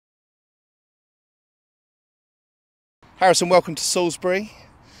Harrison, welcome to Salisbury.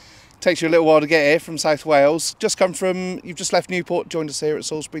 Takes you a little while to get here from South Wales. You've just left Newport, joined us here at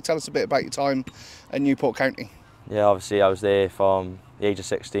Salisbury. Tell us a bit about your time at Newport County. Yeah, obviously I was there from the age of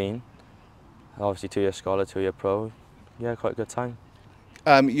 16. Obviously 2-year scholar, 2-year pro. Yeah, quite a good time.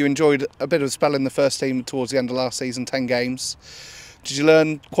 You enjoyed a bit of a spell in the first team towards the end of last season, 10 games. Did you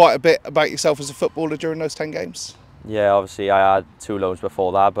learn quite a bit about yourself as a footballer during those 10 games? Yeah, obviously I had 2 loans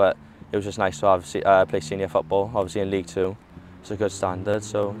before that, but it was just nice to have play senior football, obviously in League 2. It's a good standard,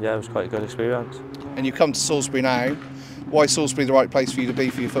 so yeah, it was quite a good experience. And you come to Salisbury now. Why is Salisbury the right place for you to be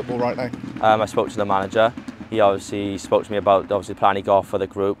for your football right now? I spoke to the manager. He obviously spoke to me about the plan he got for the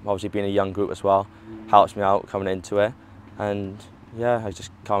group. Obviously being a young group as well, helps me out coming into it. And yeah, I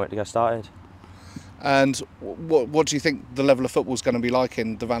just can't wait to get started. And what do you think the level of football is going to be like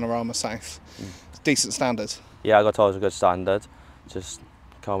in the Vanarama South? Decent standard? Yeah, I got told it was a good standard. Just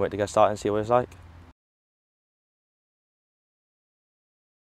can't wait to get started and see what it's like.